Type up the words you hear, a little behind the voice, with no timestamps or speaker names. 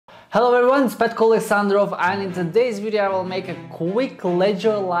Hello everyone, it's Petko Alexandrov, and in today's video I will make a quick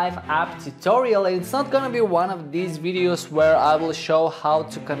Ledger Live app tutorial. It's not gonna be one of these videos where I will show how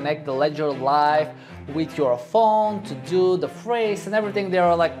to connect the Ledger Live with your phone to do the phrase and everything. There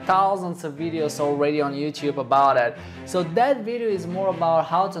are like thousands of videos already on YouTube about it. So that video is more about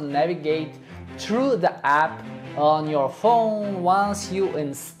how to navigate through the app on your phone once you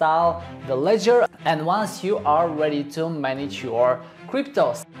install the Ledger and once you are ready to manage your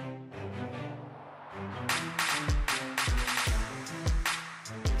cryptos.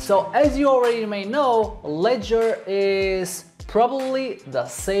 So as you already may know, Ledger is probably the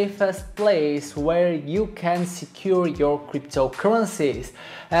safest place where you can secure your cryptocurrencies.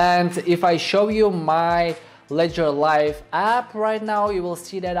 And if I show you my Ledger Live app right now, you will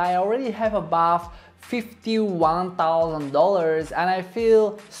see that I already have above $51,000 and I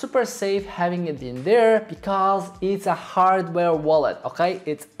feel super safe having it in there because it's a hardware wallet, okay?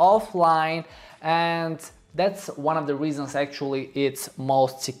 It's offline, and that's one of the reasons actually it's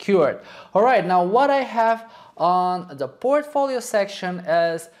most secured. All right, now what I have on the portfolio section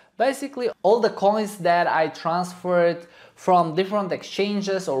is basically all the coins that I transferred from different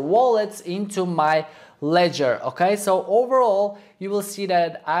exchanges or wallets into my Ledger. Okay, so overall you will see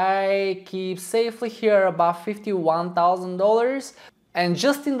that I keep safely here about $51,000, and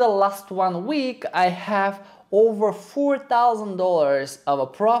just in the last 1 week I have over $4,000 of a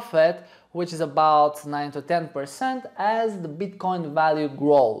profit, which is about 9 to 10% as the Bitcoin value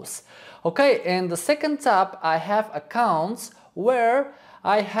grows. Okay, in the second tab I have accounts where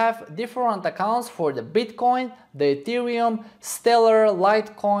I have different accounts for the Bitcoin, the Ethereum, Stellar,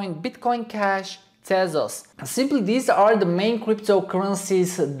 Litecoin, Bitcoin Cash, Tezos. Simply these are the main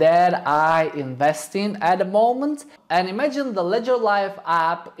cryptocurrencies that I invest in at the moment. And imagine the Ledger Live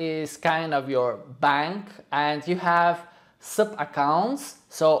app is kind of your bank and you have sub accounts.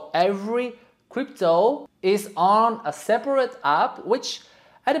 So every crypto is on a separate app, which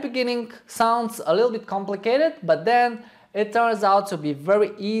at the beginning sounds a little bit complicated, but then it turns out to be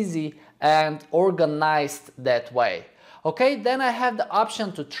very easy and organized that way. Okay, then I have the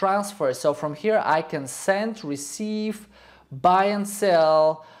option to transfer. So from here I can send, receive, buy and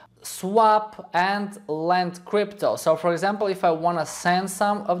sell, swap and lend crypto. So for example, if I want to send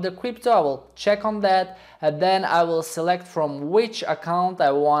some of the crypto, I will check on that and then I will select from which account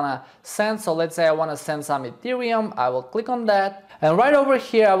I want to send. So let's say I want to send some Ethereum, I will click on that, and right over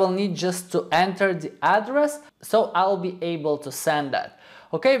here I will need just to enter the address, so I'll be able to send that.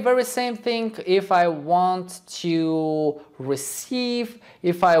 Okay, very same thing if I want to receive,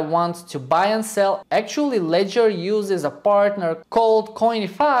 if I want to buy and sell. Actually, Ledger uses a partner called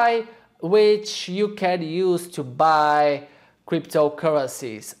Coinify, which you can use to buy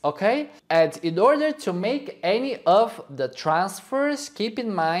cryptocurrencies, okay? And in order to make any of the transfers, keep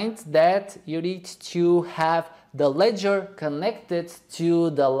in mind that you need to have the Ledger connected to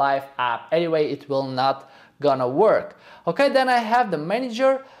the Live app. Anyway, it will not gonna work. Okay, then I have the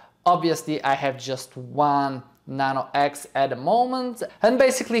manager. Obviously I have just one Nano X at the moment, and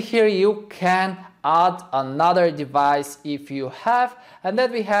basically here you can add another device if you have, and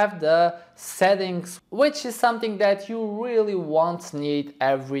then we have the settings, which is something that you really won't need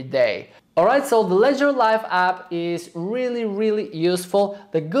every day. Alright, so the Ledger Live app is really useful.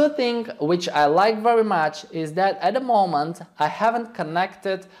 The good thing, which I like very much, is that at the moment I haven't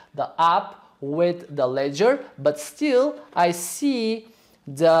connected the app with the Ledger, but still I see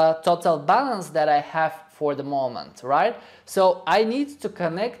the total balance that I have for the moment, right? So I need to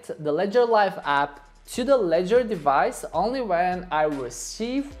connect the Ledger Live app to the Ledger device only when I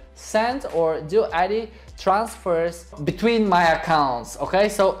receive, send or do any transfers between my accounts. Okay,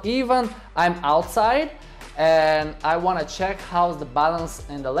 so even I'm outside and I want to check how's the balance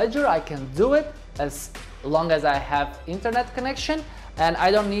in the Ledger, I can do it as long as I have internet connection and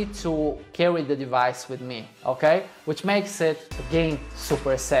I don't need to carry the device with me, okay? Which makes it, again,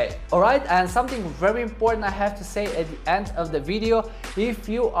 super safe. Alright, and something very important I have to say at the end of the video: if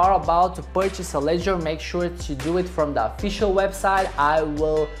you are about to purchase a Ledger, make sure to do it from the official website. I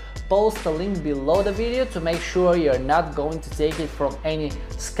will post a link below the video to make sure you're not going to take it from any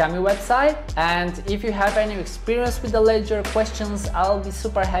scammy website. And if you have any experience with the Ledger, questions, I'll be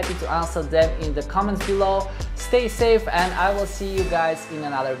super happy to answer them in the comments below. Stay safe and I will see you guys in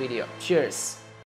another video. Cheers!